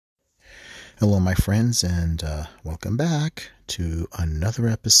Hello, my friends, and welcome back to another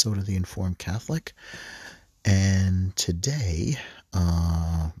episode of The Informed Catholic. And today,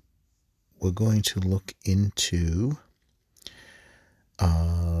 we're going to look into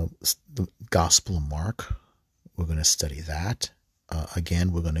the Gospel of Mark. We're going to study that.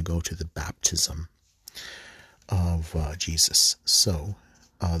 Again, we're going to go to the baptism of Jesus. So,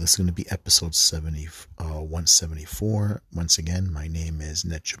 this is going to be episode 174. Once again, my name is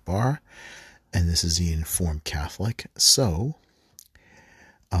Ned Jabbar, and this is The Informed Catholic. So,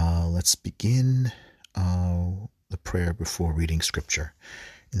 let's begin the prayer before reading Scripture.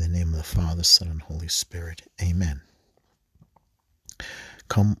 In the name of the Father, Son, and Holy Spirit. Amen.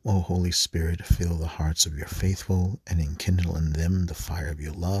 Come, O Holy Spirit, fill the hearts of your faithful, and enkindle in them the fire of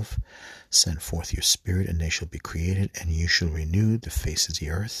your love. Send forth your Spirit, and they shall be created, and you shall renew the face of the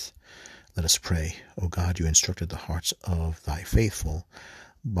earth. Let us pray. O God, you instructed the hearts of thy faithful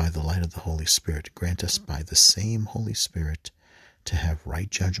by the light of the Holy Spirit. Grant us by the same Holy Spirit to have right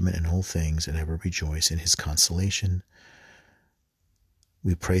judgment in all things, and ever rejoice in his consolation.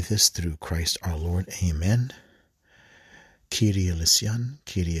 We pray this through Christ our Lord. Amen. Kyrie eleison,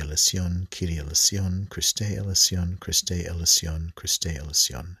 Kyrie eleison, Kyrie eleison, Christe eleison, Christe eleison, Christe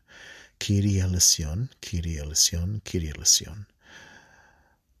eleison. Kyrie eleison, Kyrie eleison, Kyrie eleison.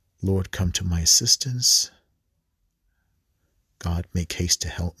 Lord, come to my assistance. God, make haste to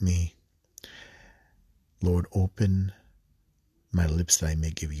help me. Lord, open my lips that I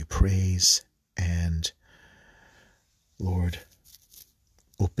may give you praise. And Lord,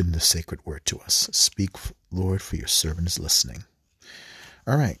 open the sacred word to us. Speak, Lord, for your servant is listening.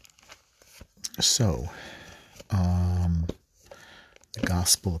 All right. So, the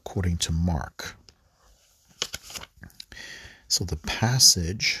Gospel according to Mark. So the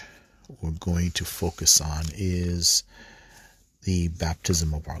passage we're going to focus on is the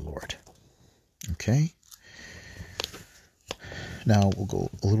baptism of our Lord. Okay? Now we'll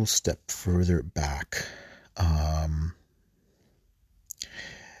go a little step further back.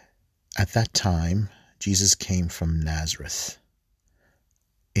 At that time, Jesus came from Nazareth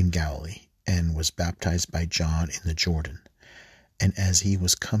in Galilee and was baptized by John in the Jordan. And as he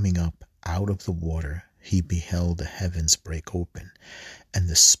was coming up out of the water, he beheld the heavens break open, and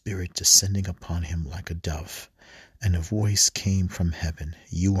the Spirit descending upon him like a dove. And a voice came from heaven,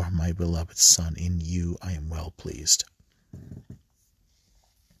 "You are my beloved Son, in you I am well pleased."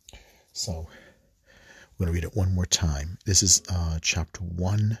 So, we're going to read it one more time. This is chapter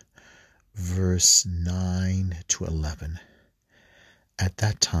 1, verse 9 to 11. At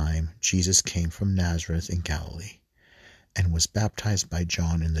that time, Jesus came from Nazareth in Galilee, and was baptized by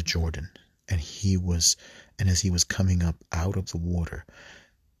John in the Jordan. And as he was coming up out of the water,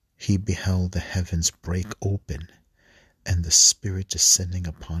 he beheld the heavens break open, and the Spirit descending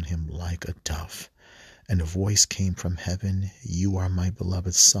upon him like a dove. And a voice came from heaven, "You are my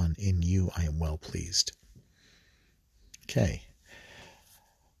beloved Son, in you I am well pleased." Okay.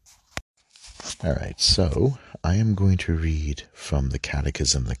 All right, so I am going to read from the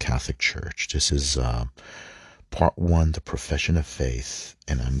Catechism of the Catholic Church. This is Part 1, the Profession of Faith,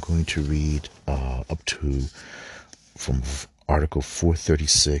 and I'm going to read up to from Article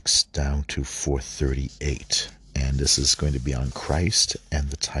 436 down to 438, and this is going to be on Christ and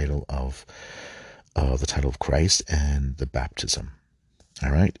the title of Christ and the baptism.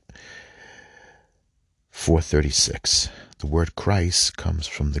 All right. 436. The word Christ comes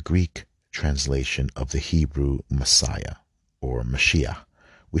from the Greek translation of the Hebrew Messiah or Mashiach,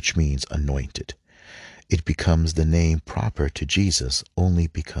 which means anointed. It becomes the name proper to Jesus only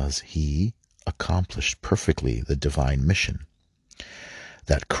because he accomplished perfectly the divine mission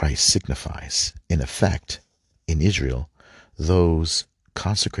that Christ signifies. In effect, in Israel, those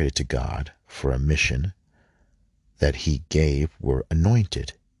consecrated to God for a mission that he gave were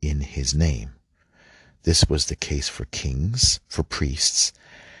anointed in his name. This was the case for kings, for priests,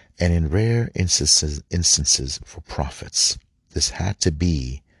 and in rare instances for prophets. This had to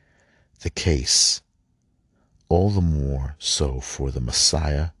be the case, all the more so for the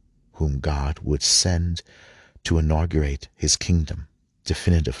Messiah whom God would send to inaugurate his kingdom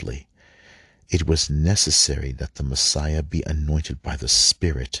definitively. It was necessary that the Messiah be anointed by the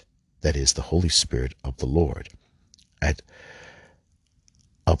Spirit, that is, the Holy Spirit of the Lord, at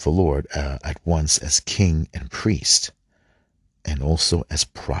once as king and priest, and also as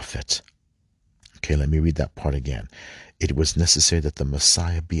prophet. Okay, let me read that part again. It was necessary that the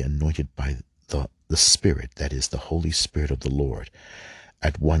Messiah be anointed by the Spirit, that is, the Holy Spirit of the Lord,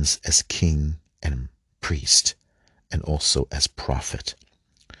 at once as king and priest, and also as prophet.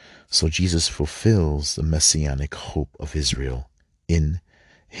 So Jesus fulfills the messianic hope of Israel in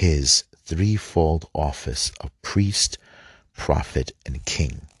his threefold office of priest, prophet, and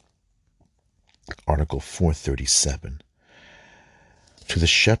king. Article 437. To the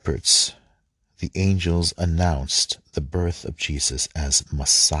shepherds, the angels announced the birth of Jesus as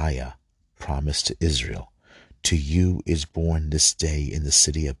Messiah, promised to Israel. To you is born this day in the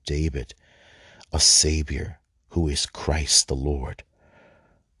city of David a Savior, who is Christ the Lord.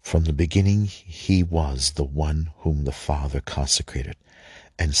 From the beginning he was the one whom the Father consecrated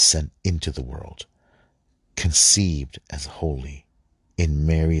and sent into the world, conceived as holy in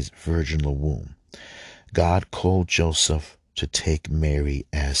Mary's virginal womb. God called Joseph to take Mary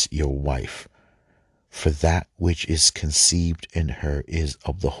as your wife, for that which is conceived in her is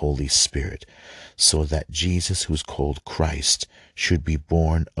of the Holy Spirit, so that Jesus, who is called Christ, should be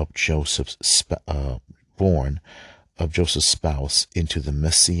born of Joseph's spouse into the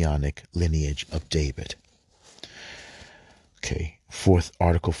messianic lineage of David. Okay,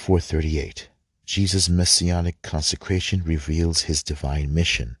 Article 438. Jesus' messianic consecration reveals his divine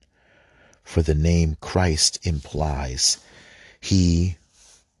mission, for the name Christ implies he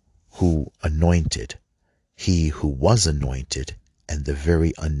who anointed, he who was anointed, and the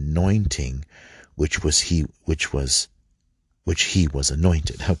very anointing which he was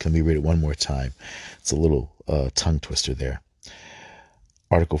anointed. How can we read it one more time? It's a little tongue twister there.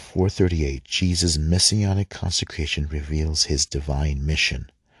 Article 438. Jesus' messianic consecration reveals his divine mission,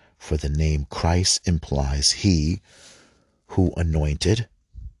 for the name Christ implies he who anointed,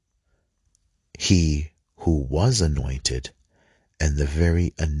 he who was anointed, and the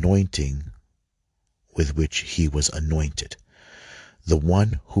very anointing with which he was anointed. The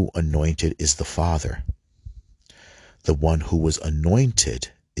one who anointed is the Father. The one who was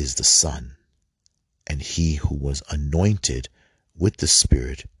anointed is the Son. And he who was anointed with the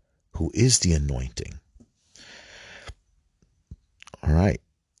Spirit, who is the anointing. All right.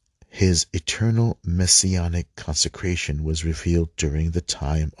 His eternal messianic consecration was revealed during the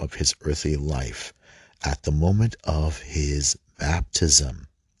time of his earthly life, at the moment of his baptism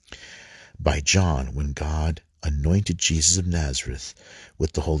by John, when God anointed Jesus of Nazareth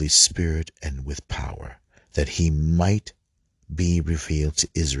with the Holy Spirit and with power, that he might be revealed to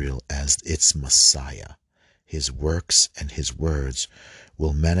Israel as its Messiah. His works and his words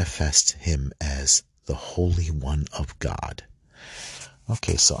will manifest him as the Holy One of God.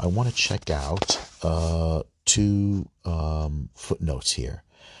 Okay, so I want to check out two footnotes here,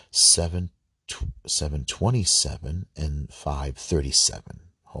 727 and 537.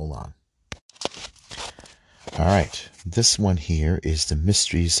 Hold on. All right, this one here is the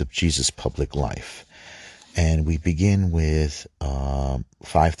mysteries of Jesus' public life. And we begin with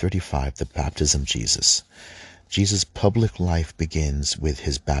 535, the baptism of Jesus. Jesus' public life begins with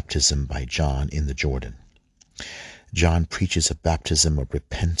his baptism by John in the Jordan. John preaches a baptism of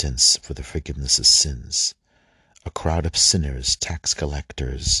repentance for the forgiveness of sins. A crowd of sinners, tax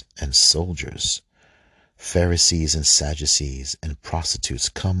collectors, and soldiers, Pharisees and Sadducees, and prostitutes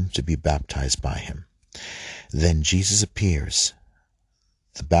come to be baptized by him. Then Jesus appears.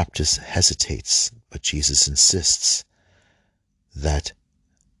 The Baptist hesitates, but Jesus insists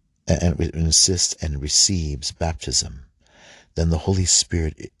and receives baptism. Then the Holy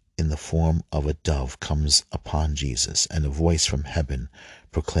Spirit in the form of a dove comes upon Jesus, and a voice from heaven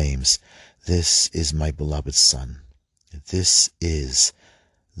proclaims, "This is my beloved Son." This is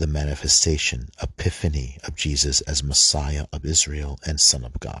the manifestation, epiphany of Jesus as Messiah of Israel and Son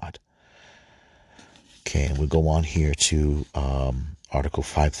of God. Okay, and we'll go on here to Article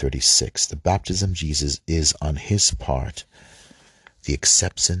 536. The baptism of Jesus is, on his part, the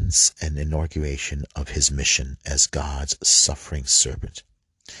acceptance and inauguration of his mission as God's suffering servant.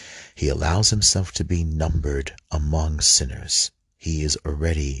 He allows himself to be numbered among sinners. He is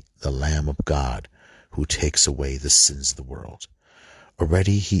already the Lamb of God who takes away the sins of the world.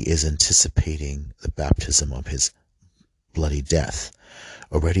 Already he is anticipating the baptism of his bloody death.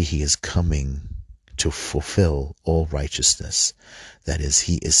 Already he is coming to fulfill all righteousness. That is,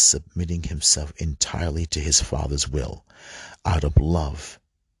 he is submitting himself entirely to his Father's will. Out of love,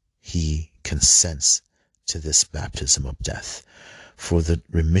 he consents to this baptism of death. For the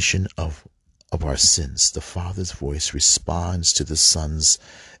remission of our sins, the Father's voice responds to the Son's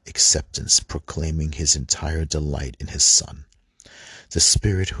acceptance, proclaiming his entire delight in his Son. The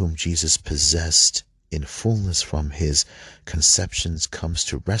Spirit whom Jesus possessed in fullness from his conceptions comes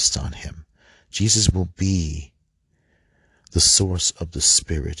to rest on him. Jesus will be the source of the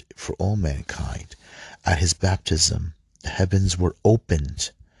Spirit for all mankind. At his baptism, the heavens were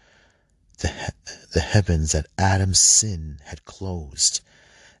opened. The heavens that Adam's sin had closed,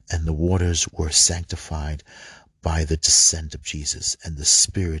 and the waters were sanctified by the descent of Jesus, and the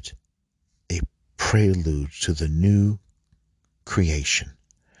Spirit prelude to the new creation.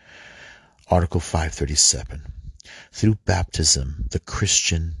 Article 537. Through baptism, the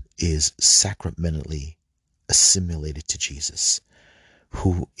Christian is sacramentally assimilated to Jesus,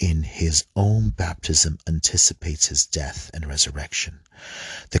 who in his own baptism anticipates his death and resurrection.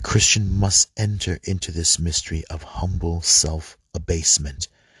 The Christian must enter into this mystery of humble self-abasement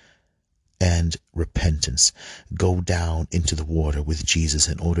and repentance, go down into the water with Jesus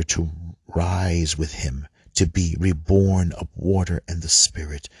in order to rise with him, to be reborn of water and the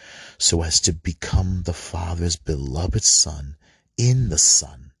Spirit, so as to become the Father's beloved Son in the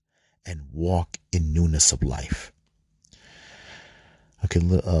Son and walk in newness of life. Okay,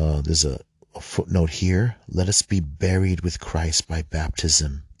 there's a footnote here. Let us be buried with Christ by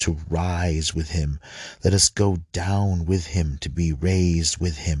baptism to rise with him. Let us go down with him to be raised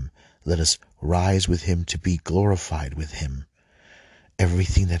with him. Let us rise with him to be glorified with him.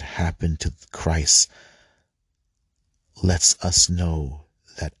 Everything that happened to Christ lets us know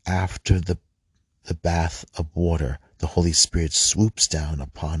that after the bath of water, the Holy Spirit swoops down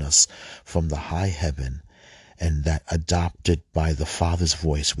upon us from the high heaven, and that adopted by the Father's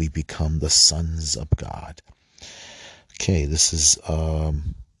voice, we become the sons of God. Okay, this is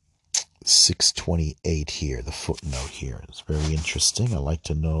 628 here, the footnote here. It's very interesting. I'd like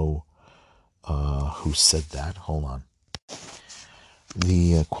to know who said that. Hold on.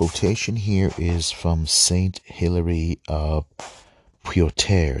 The quotation here is from Saint Hilary of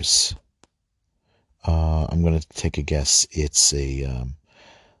Poitiers. I'm going to take a guess. It's a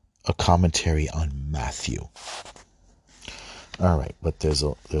commentary on Matthew. All right, but there's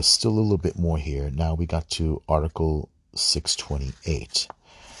still a little bit more here. Now we got to Article 628.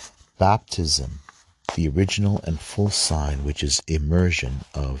 Baptism, the original and full sign, which is immersion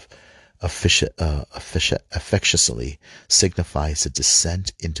of affectiously, signifies the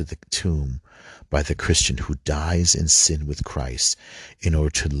descent into the tomb by the Christian who dies in sin with Christ in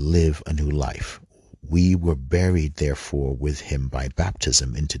order to live a new life. We were buried, therefore, with him by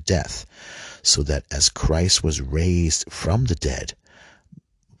baptism into death, so that as Christ was raised from the dead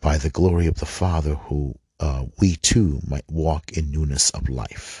by the glory of the Father, we too might walk in newness of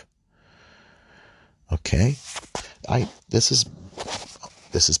life. Okay, this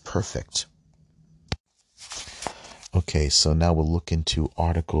is perfect. Okay, so now we'll look into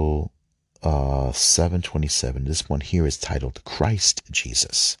Article 727. This one here is titled Christ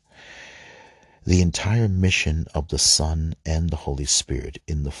Jesus. The entire mission of the Son and the Holy Spirit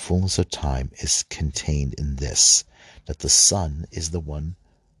in the fullness of time is contained in this, that the Son is the one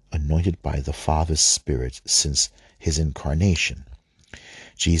anointed by the Father's Spirit since his incarnation.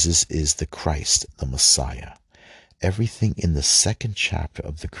 Jesus is the Christ, the Messiah. Everything in the second chapter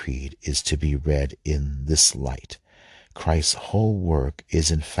of the Creed is to be read in this light. Christ's whole work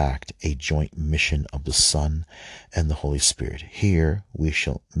is in fact a joint mission of the Son and the Holy Spirit. Here we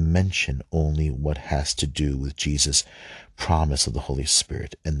shall mention only what has to do with Jesus' promise of the Holy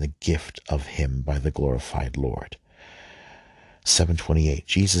Spirit and the gift of him by the glorified Lord. 728.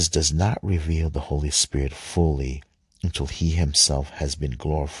 Jesus does not reveal the Holy Spirit fully until he himself has been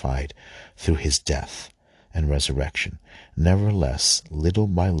glorified through his death and resurrection. Nevertheless, little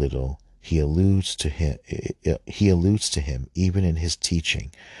by little, he alludes to him even in his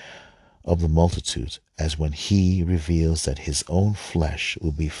teaching of the multitudes, as when he reveals that his own flesh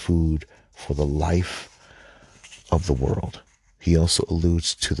will be food for the life of the world. He also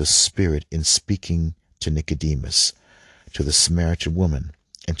alludes to the Spirit in speaking to Nicodemus, to the Samaritan woman,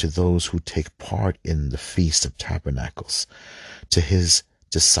 and to those who take part in the Feast of Tabernacles. To his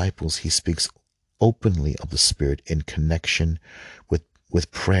disciples he speaks openly of the Spirit in connection with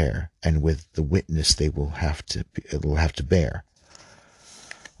prayer and with the witness it will have to bear.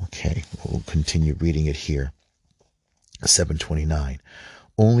 Okay, we'll continue reading it here. 729.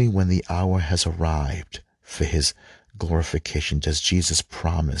 Only when the hour has arrived for his glorification does Jesus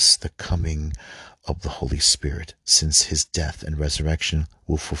promise the coming of the Holy Spirit, since his death and resurrection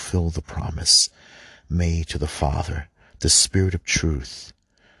will fulfill the promise made to the Father. The Spirit of truth,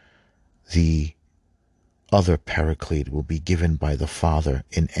 the other Paraclete, will be given by the Father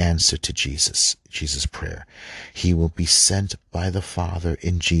in answer to Jesus' prayer. He will be sent by the Father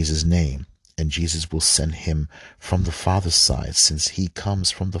in Jesus' name, and Jesus will send him from the Father's side, since he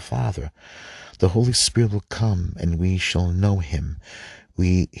comes from the Father. The Holy Spirit will come, and we shall know him.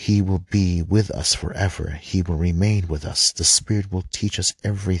 He will be with us forever. He will remain with us. The Spirit will teach us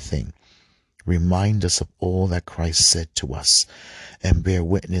everything, remind us of all that Christ said to us, and bear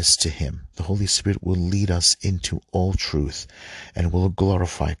witness to him. The Holy Spirit will lead us into all truth and will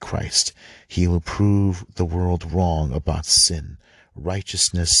glorify Christ. He will prove the world wrong about sin,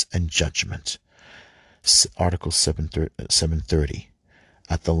 righteousness, and judgment. Article 730.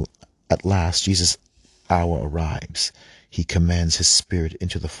 At last, Jesus' hour arrives. He commands his spirit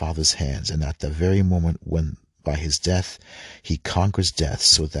into the Father's hands, and at the very moment when by his death he conquers death,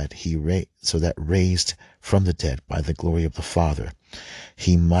 so that raised from the dead by the glory of the Father,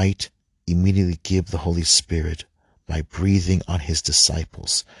 he might immediately give the Holy Spirit by breathing on his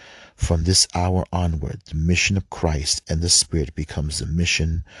disciples. From this hour onward, the mission of Christ and the Spirit becomes the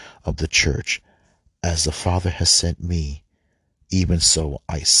mission of the church. As the Father has sent me, even so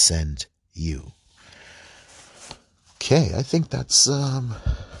I send you. Okay, I think that's a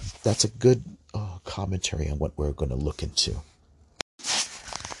good commentary on what we're going to look into.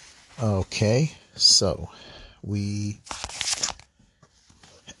 Okay, so we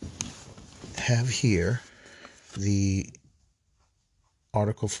have here the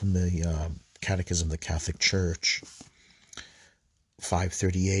article from the Catechism of the Catholic Church,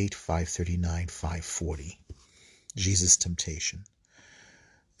 538, 539, 540. Jesus' temptation.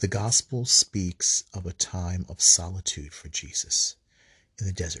 The Gospel speaks of a time of solitude for Jesus in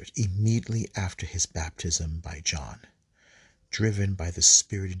the desert immediately after his baptism by John. Driven by the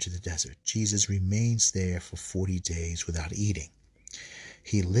Spirit into the desert, Jesus remains there for 40 days without eating.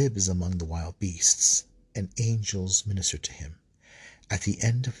 He lives among the wild beasts, and angels minister to him. At the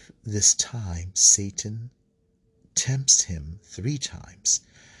end of this time, Satan tempts him 3 times,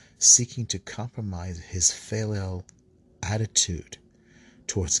 seeking to compromise his filial attitude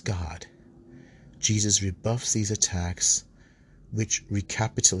towards God. Jesus rebuffs these attacks, which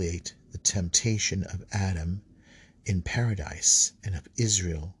recapitulate the temptation of Adam in paradise and of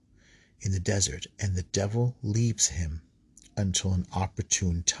Israel in the desert, and the devil leaves him until an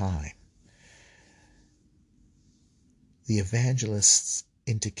opportune time. The evangelists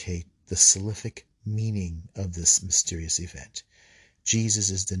indicate the salvific meaning of this mysterious event. Jesus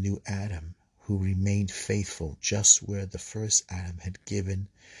is the new Adam who remained faithful just where the first Adam had given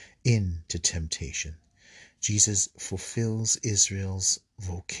in to temptation. Jesus fulfills Israel's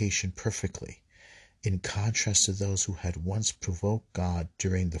vocation perfectly. In contrast to those who had once provoked God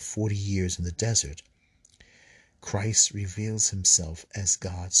during the 40 years in the desert, Christ reveals himself as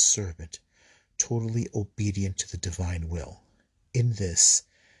God's servant, totally obedient to the divine will. In this,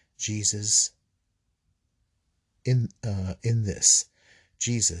 Jesus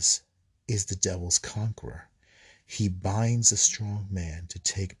is the devil's conqueror. He binds a strong man to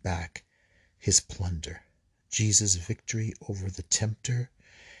take back his plunder. Jesus' victory over the tempter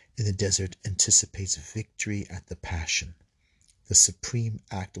in the desert anticipates victory at the Passion, the supreme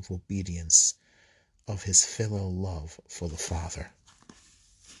act of obedience of his filial love for the Father.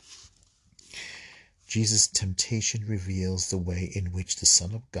 Jesus' temptation reveals the way in which the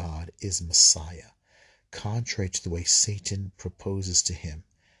Son of God is Messiah, contrary to the way Satan proposes to him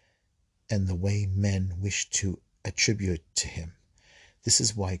and the way men wish to attribute to him. This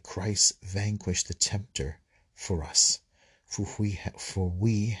is why Christ vanquished the tempter for us. For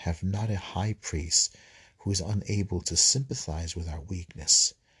we have not a high priest who is unable to sympathize with our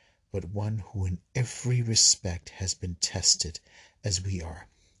weakness, but one who in every respect has been tested as we are,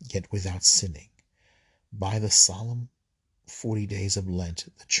 yet without sinning. By the solemn 40 days of Lent,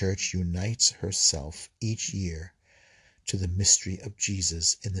 the Church unites herself each year to the mystery of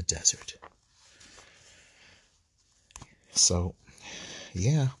Jesus in the desert. So,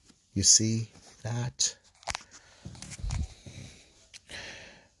 yeah, you see that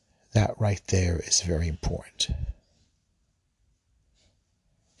right there is very important.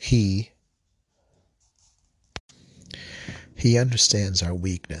 He understands our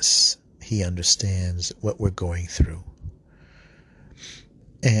weakness. He understands what we're going through.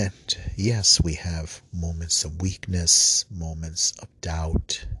 And yes, we have moments of weakness, moments of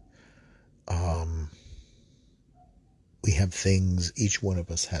doubt. We have things, each one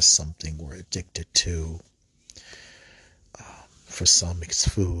of us has something we're addicted to. For some, it's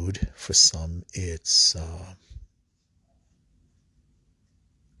food. For some, it's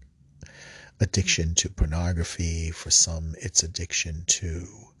addiction to pornography. For some, it's addiction to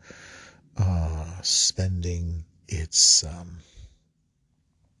spending. It's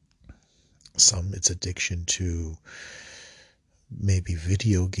addiction to maybe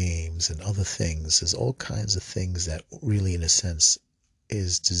video games and other things. There's all kinds of things that really, in a sense,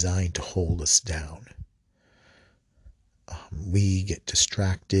 is designed to hold us down. We get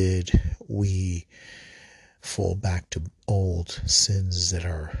distracted. We fall back to old sins that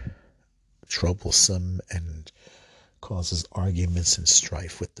are troublesome and causes arguments and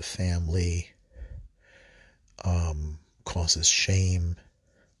strife with the family, causes shame.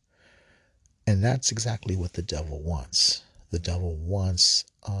 And that's exactly what the devil wants. The devil wants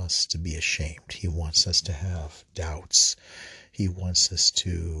us to be ashamed. He wants us to have doubts. He wants us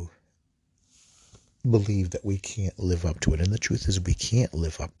to believe that we can't live up to it. And the truth is, we can't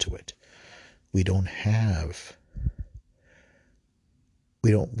live up to it. We don't have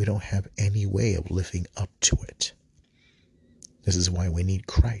any way of living up to it. This is why we need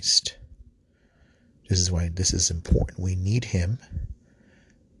Christ. This is why this is important. We need him,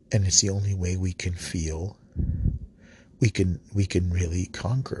 and it's the only way we can feel we can really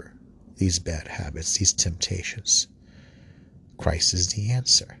conquer these bad habits, these temptations. Christ is the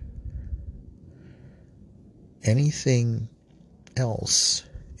answer. Anything else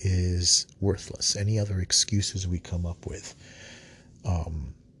is worthless. Any other excuses we come up with,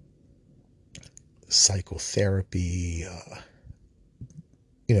 psychotherapy,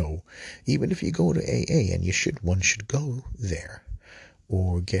 even if you go to AA, and one should go there,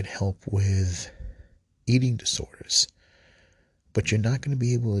 or get help with eating disorders. But you're not going to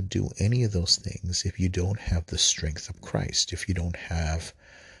be able to do any of those things if you don't have the strength of Christ, if you don't have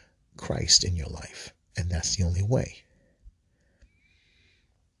Christ in your life. And that's the only way.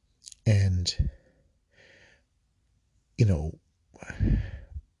 And,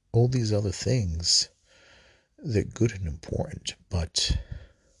 all these other things, they're good and important, but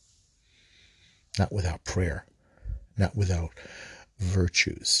not without prayer, not without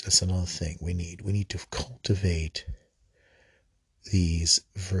virtues. That's another thing we need. We need to cultivate these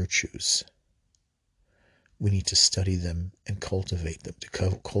virtues. We need to study them and cultivate them,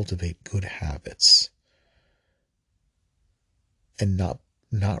 to cultivate good habits, and not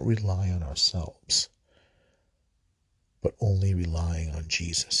rely on ourselves, but only relying on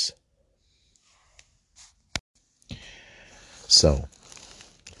Jesus. So,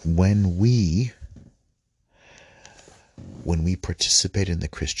 when we participate in the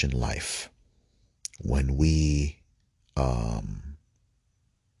Christian life, when we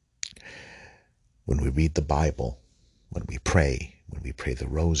read the Bible, when we pray the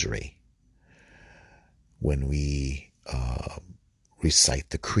rosary, when we recite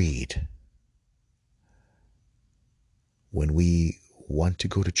the creed, when we want to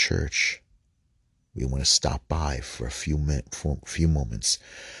go to church, we want to stop by for a few moments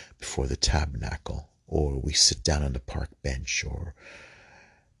before the tabernacle, or we sit down on the park bench, or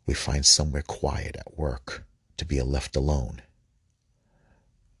we find somewhere quiet at work to be left alone,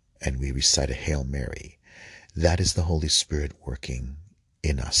 and we recite a Hail Mary. That is the Holy Spirit working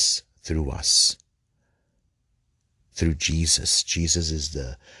in us, through Jesus. Jesus is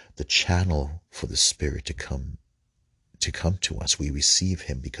the channel for the Spirit to come to us. We receive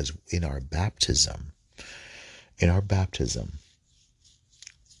him because in our baptism,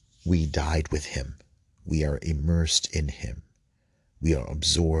 we died with him. We are immersed in him. We are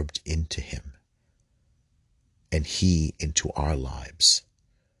absorbed into him, and he into our lives.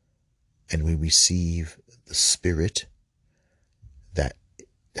 And we receive the Spirit that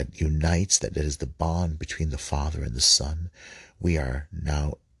unites, that is the bond between the Father and the Son. We are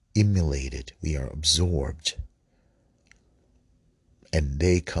now immolated. We are absorbed, and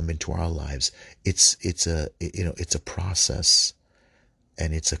they come into our lives. It's a process,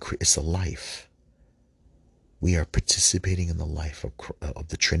 and it's a life. We are participating in the life of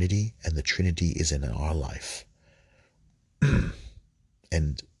the Trinity, and the Trinity is in our life.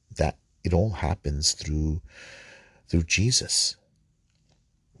 And that it all happens through Jesus.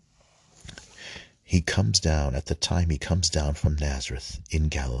 He comes down from Nazareth in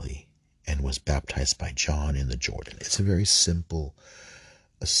Galilee and was baptized by John in the Jordan. It's a very simple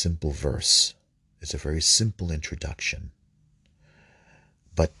verse. It's a very simple introduction.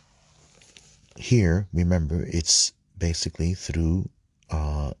 But here, remember, it's basically through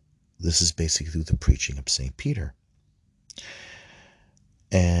the preaching of St. Peter.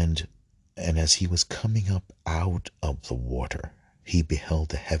 And as he was coming up out of the water, he beheld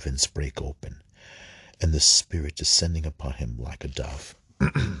the heavens break open, and the Spirit descending upon him like a dove.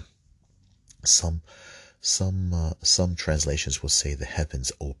 Some translations will say the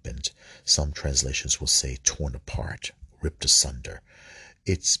heavens opened. Some translations will say torn apart, ripped asunder.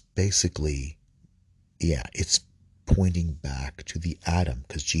 It's basically, it's pointing back to the Adam,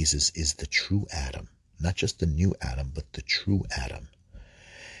 because Jesus is the true Adam, not just the new Adam, but the true Adam.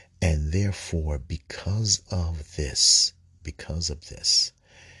 And therefore, because of this,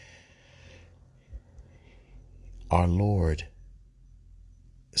 our Lord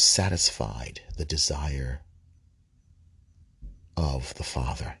satisfied the desire of the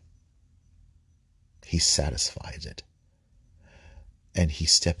Father. He satisfies it. And he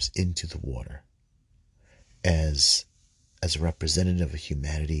steps into the water as a representative of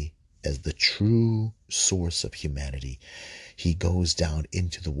humanity. as the true source of humanity, he goes down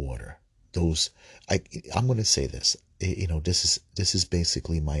into the water. I'm going to say this. This is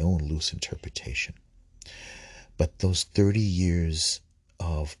basically my own loose interpretation. But those 30 years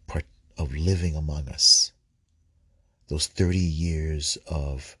of living among us, those 30 years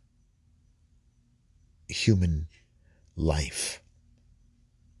of human life,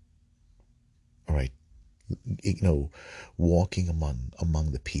 all right, walking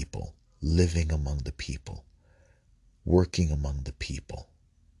among the people, living among the people, working among the people,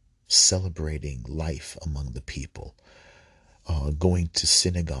 celebrating life among the people, going to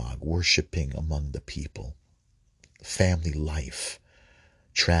synagogue, worshiping among the people, family life,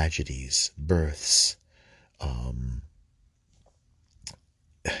 tragedies, births,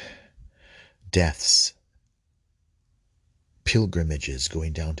 deaths, pilgrimages,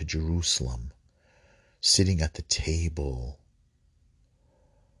 going down to Jerusalem, sitting at the table,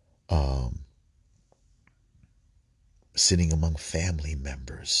 sitting among family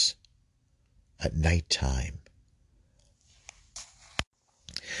members at nighttime.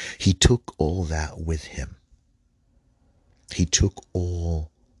 He took all that with him. He took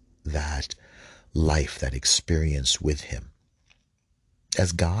all that life, that experience with him.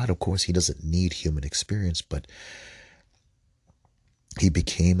 As God, of course, he doesn't need human experience, but he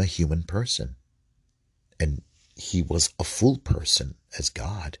became a human person. And he was a full person as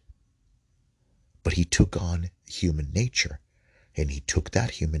God. But he took on human nature, and he took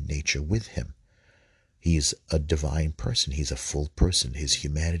that human nature with him. He is a divine person. He's a full person. His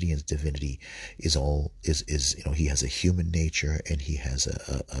humanity and divinity is he has a human nature, and he has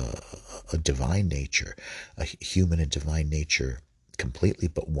a divine nature, a human and divine nature completely,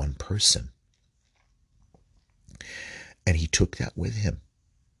 but one person. And he took that with him.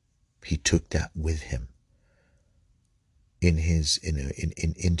 He took that with him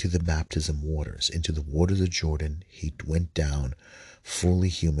into the baptism waters, into the waters of Jordan. He went down fully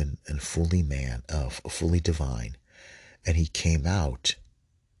human and fully man, fully divine, and he came out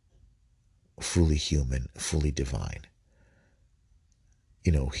fully human, fully divine.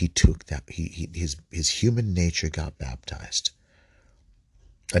 He took that. His human nature got baptized,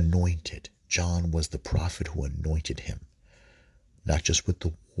 anointed. John was the prophet who anointed him, not just with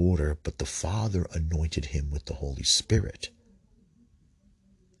the water, but the Father anointed him with the Holy Spirit.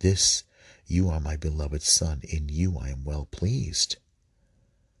 This, you are my beloved Son, in you I am well pleased.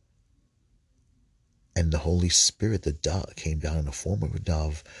 And the Holy Spirit, the dove, came down in the form of a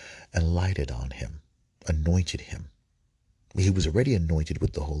dove and lighted on him, anointed him. He was already anointed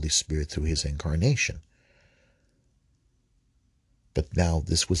with the Holy Spirit through his incarnation. But now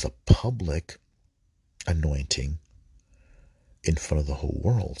this was a public anointing in front of the whole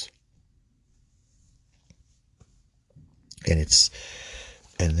world. And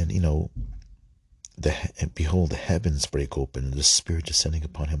then, and behold, the heavens break open, and the Spirit descending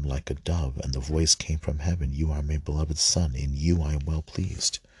upon him like a dove, and the voice came from heaven, you are my beloved Son, in you I am well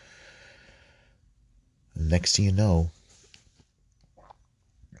pleased. And next thing you know,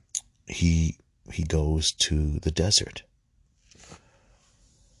 he goes to the desert.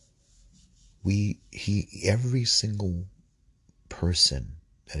 Every single person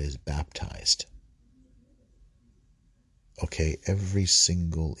that is baptized, okay, every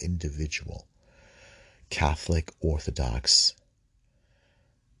single individual, Catholic, Orthodox,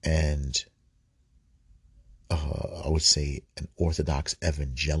 and I would say an Orthodox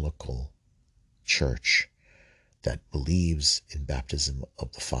evangelical church that believes in baptism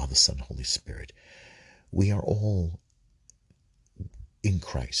of the Father, Son, Holy Spirit, we are all in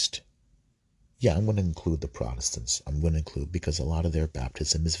Christ. Yeah, I'm going to include the Protestants. I'm going to include, because a lot of their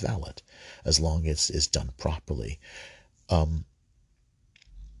baptism is valid as long as it's done properly.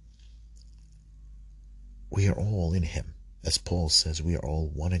 We are all in him. As Paul says, we are all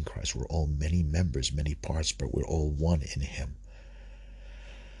one in Christ. We're all many members, many parts, but we're all one in him.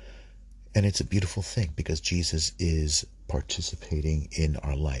 And it's a beautiful thing because Jesus is participating in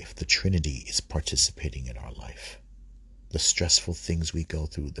our life. The Trinity is participating in our life. The stressful things we go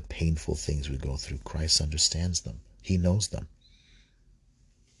through, the painful things we go through, Christ understands them. He knows them.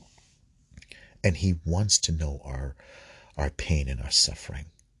 And he wants to know our pain and our suffering.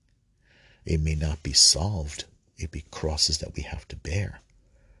 It may not be solved. It be crosses that we have to bear.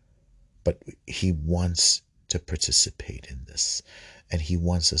 But he wants to participate in this. And he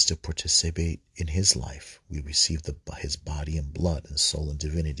wants us to participate in his life. We receive his body and blood and soul and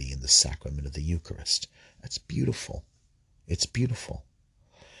divinity in the sacrament of the Eucharist. That's beautiful. It's beautiful.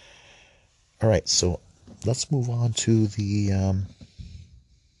 All right, so let's move on to the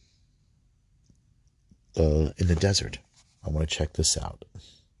in the desert. I want to check this out.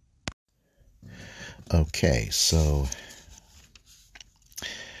 Okay, so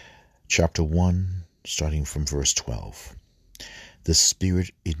chapter 1, starting from verse 12. The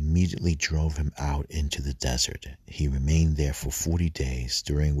Spirit immediately drove him out into the desert. He remained there for 40 days,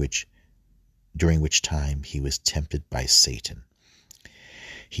 during which time he was tempted by Satan.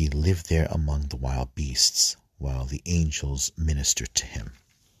 He lived there among the wild beasts, while the angels ministered to him.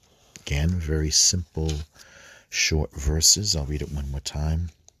 Again, very simple, short verses. I'll read it one more time.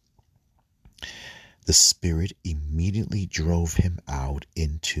 The Spirit immediately drove him out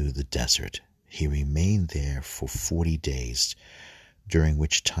into the desert. He remained there for 40 days, during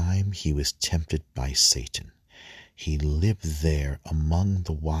which time he was tempted by Satan. He lived there among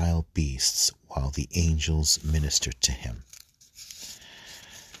the wild beasts, while the angels ministered to him.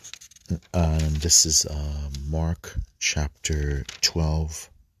 And this is Mark chapter 12,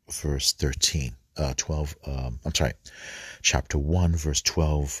 verse 13. Chapter 1, verse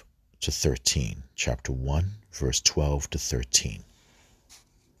 12 to 13. Chapter 1, verse 12 to 13.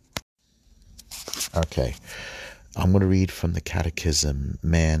 Okay, I'm going to read from the Catechism,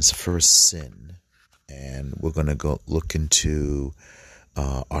 Man's First Sin, and we're going to go look into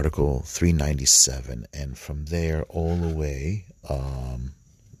Article 397, and from there all the way, I'm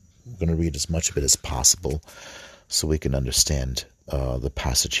going to read as much of it as possible so we can understand the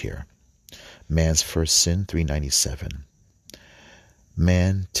passage here. Man's first sin, 397.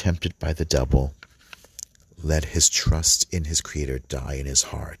 Man, tempted by the devil, let his trust in his Creator die in his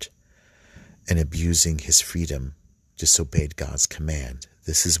heart, and abusing his freedom, disobeyed God's command.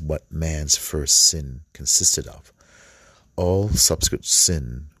 This is what man's first sin consisted of. All subsequent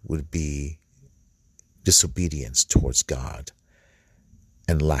sin would be disobedience towards God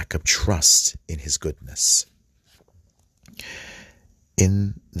and lack of trust in his goodness.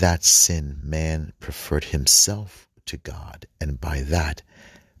 In that sin, man preferred himself to God, and by that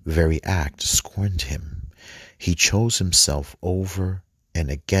very act scorned him. He chose himself over and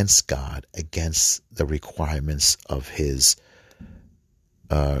against God, against the requirements of his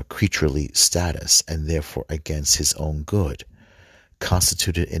creaturely status, and therefore against his own good.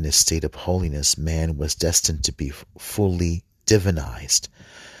 Constituted in a state of holiness, man was destined to be fully divinized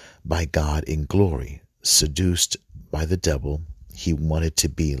by God in glory. Seduced by the devil, he wanted to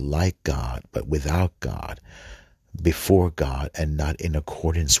be like God, but without God, before God, and not in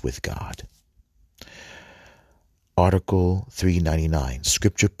accordance with God. Article 399.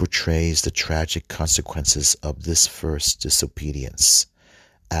 Scripture portrays the tragic consequences of this first disobedience.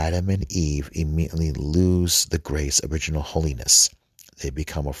 Adam and Eve immediately lose the grace of original holiness. They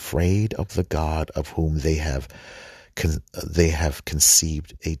become afraid of the God of whom they have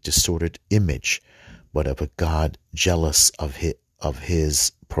conceived a distorted image, but of a God jealous of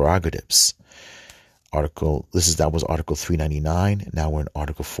his prerogatives. That was Article 399. Now we're in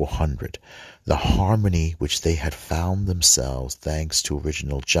Article 400. The harmony which they had found themselves thanks to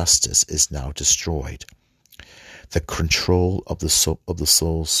original justice is now destroyed. The control of the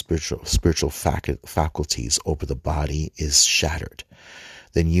soul's spiritual faculties over the body is shattered.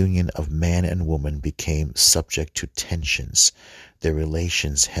 The union of man and woman became subject to tensions, their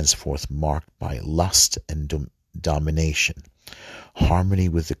relations henceforth marked by lust and domination. Harmony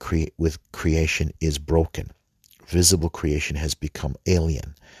with creation is broken. Visible creation has become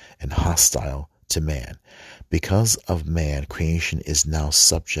alien and hostile to man. Because of man, creation is now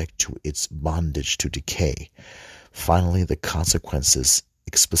subject to its bondage to decay. Finally, the consequences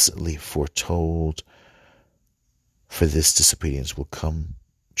explicitly foretold for this disobedience will come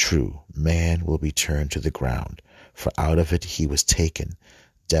true. Man will be turned to the ground, for out of it he was taken.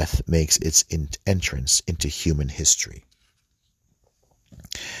 Death makes its entrance into human history.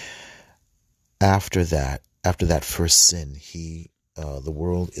 After that first sin, the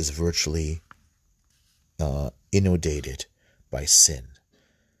world is virtually inundated by sin.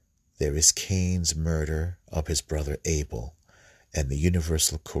 There is Cain's murder of his brother Abel, and the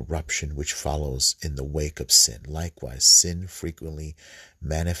universal corruption which follows in the wake of sin. Likewise, sin frequently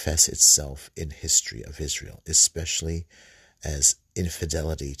manifests itself in history of Israel, especially as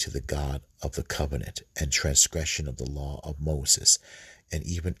infidelity to the God of the covenant and transgression of the law of Moses. And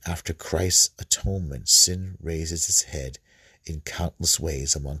even after Christ's atonement, sin raises its head in countless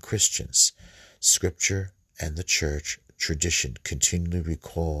ways among Christians. Scripture and the church tradition continually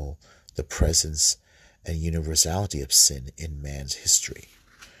recall the presence and universality of sin in man's history.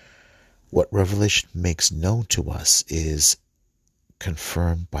 What Revelation makes known to us is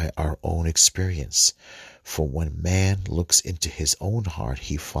confirmed by our own experience. For when man looks into his own heart,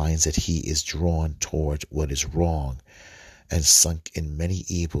 he finds that he is drawn toward what is wrong and sunk in many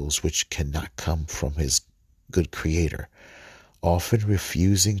evils which cannot come from his good Creator. Often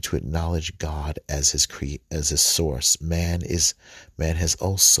refusing to acknowledge God as his source, man has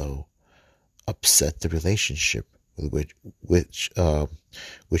also upset the relationship which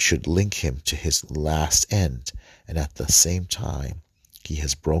should link him to his last end, and at the same time he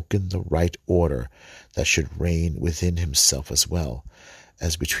has broken the right order that should reign within himself as well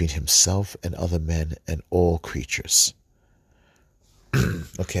as between himself and other men and all creatures.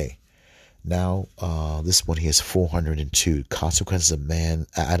 Okay, now this one here is 402, consequences of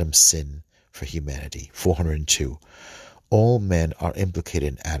Adam's sin for humanity. 402. All men are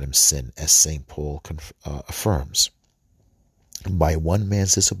implicated in Adam's sin, as St. Paul affirms. By one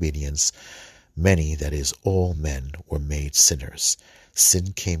man's disobedience, many, that is, all men, were made sinners.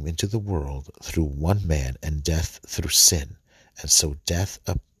 Sin came into the world through one man, and death through sin. And so death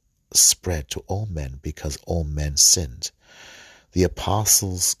spread to all men because all men sinned. The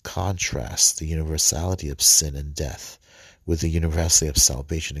apostles contrast the universality of sin and death with the universality of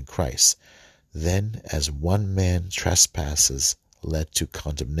salvation in Christ. Then, as one man's trespasses led to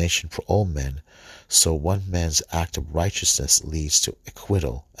condemnation for all men, so one man's act of righteousness leads to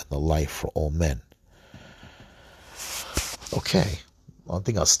acquittal and the life for all men. Okay, I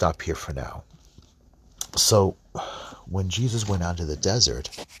think I'll stop here for now. So, when Jesus went out to the desert,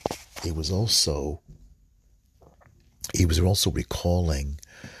 he was also recalling,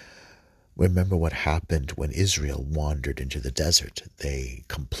 remember what happened when Israel wandered into the desert. They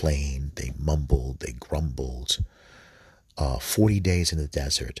complained, they mumbled, they grumbled. 40 days in the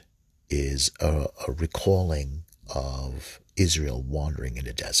desert is a recalling of Israel wandering in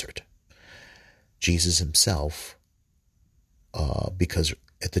the desert. Jesus himself, because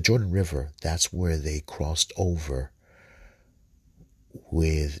at the Jordan River, that's where they crossed over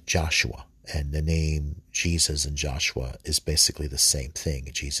with Joshua. And the name Jesus and Joshua is basically the same thing.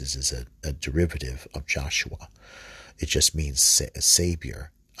 Jesus is a derivative of Joshua. It just means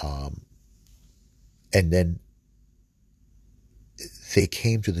savior. And then they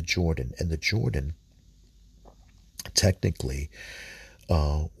came to the Jordan, and the Jordan technically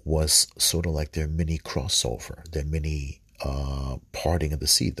was sort of like their mini crossover, their mini parting of the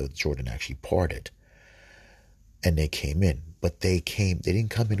sea. The Jordan actually parted, and they came in. But they didn't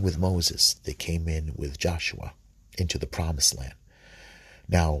come in with Moses. They came in with Joshua into the promised land.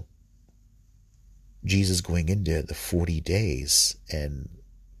 Now, Jesus going in there the 40 days and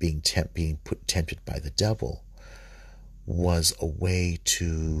being tempted by the devil was a way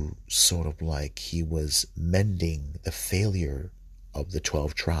to sort of like he was mending the failure of the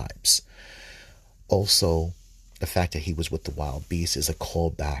 12 tribes. Also, the fact that he was with the wild beasts is a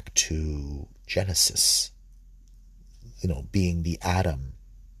callback to Genesis. Being the Adam,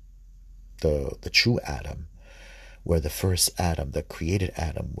 the true Adam, where the first Adam, the created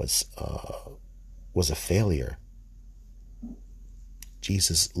Adam, was a failure.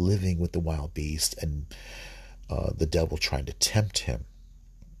 Jesus living with the wild beast and the devil trying to tempt him.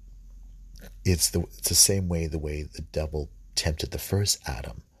 It's the same way the devil tempted the first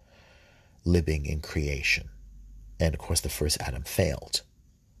Adam, living in creation, and of course the first Adam failed.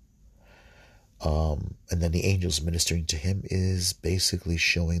 And then the angels ministering to him is basically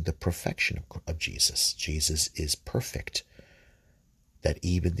showing the perfection of Jesus. Jesus is perfect, that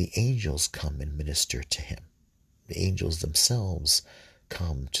even the angels come and minister to him. The angels themselves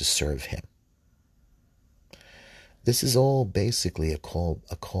come to serve him. This is all basically a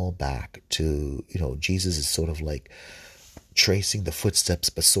call back to, Jesus is sort of like tracing the footsteps,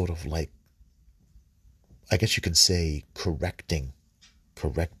 but sort of like, I guess you can say, correcting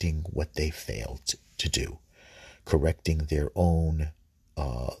what they failed to do, correcting their own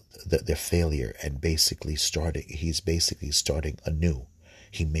their failure, and he's basically starting anew.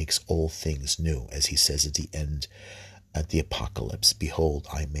 He makes all things new, as he says at the end, at the apocalypse, behold,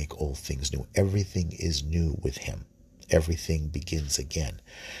 I make all things new. Everything is new with him. Everything begins again.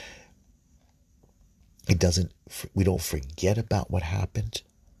 We don't forget about what happened,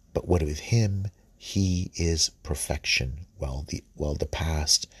 but what with him, he is perfection, while the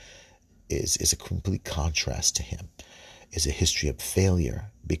past is a complete contrast to him, is a history of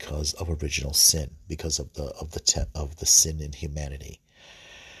failure because of original sin, because of the sin in humanity.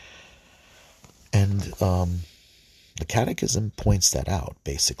 And the Catechism points that out,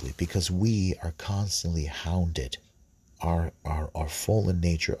 basically, because we are constantly hounded. Our fallen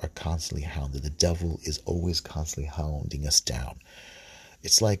nature are constantly hounded. The devil is always constantly hounding us down.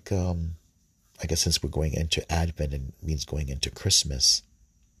 It's like, I guess since we're going into Advent and means going into Christmas,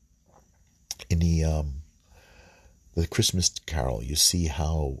 in the Christmas Carol, you see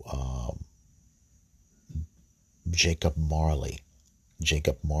how Jacob Marley,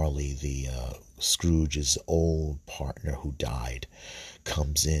 the Scrooge's old partner who died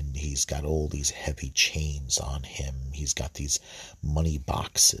comes in. He's got all these heavy chains on him. He's got these money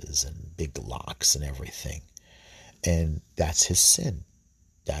boxes and big locks and everything. And that's his sin.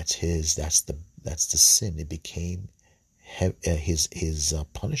 That's the sin. It became his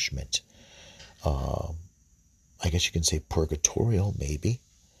punishment. I guess you can say purgatorial, maybe,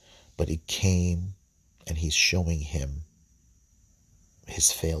 but it came, and he's showing him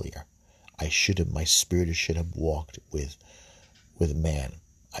his failure. My spirit should have walked with man.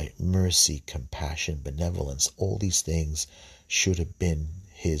 Mercy, compassion, benevolence, all these things should have been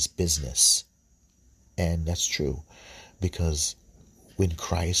his business. And that's true, because in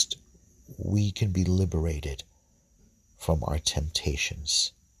Christ, we can be liberated from our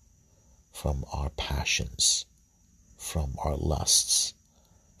temptations, from our passions, from our lusts,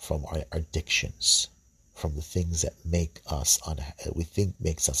 from our addictions, from the things that we think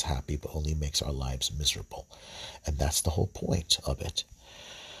makes us happy, but only makes our lives miserable. And that's the whole point of it.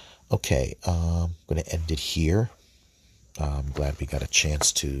 Okay, I'm going to end it here. I'm glad we got a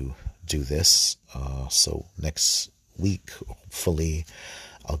chance to do this. So next week, hopefully,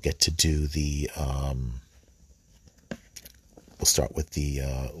 I'll get to do we'll start with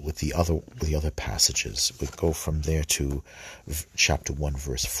the other passages. We'll go from there to chapter 1,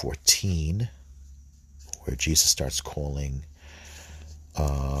 verse 14, where Jesus starts calling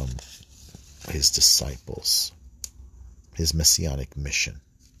his disciples, his messianic mission.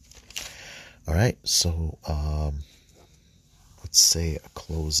 All right, so let's say a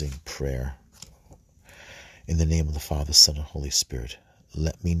closing prayer. In the name of the Father, Son, and Holy Spirit,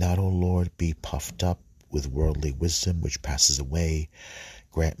 let me not, O Lord, be puffed up with worldly wisdom which passes away.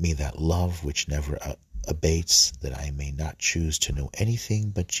 Grant me that love which never abates, that I may not choose to know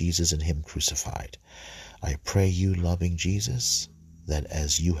anything but Jesus and him crucified. I pray you, loving Jesus, that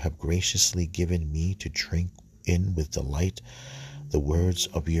as you have graciously given me to drink in with delight the words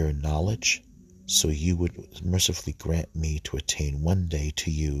of your knowledge, so you would mercifully grant me to attain one day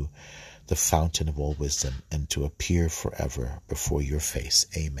to you, the fountain of all wisdom, and to appear forever before your face.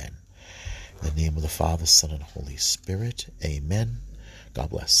 Amen. In the name of the Father, Son, and Holy Spirit. Amen. God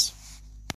bless.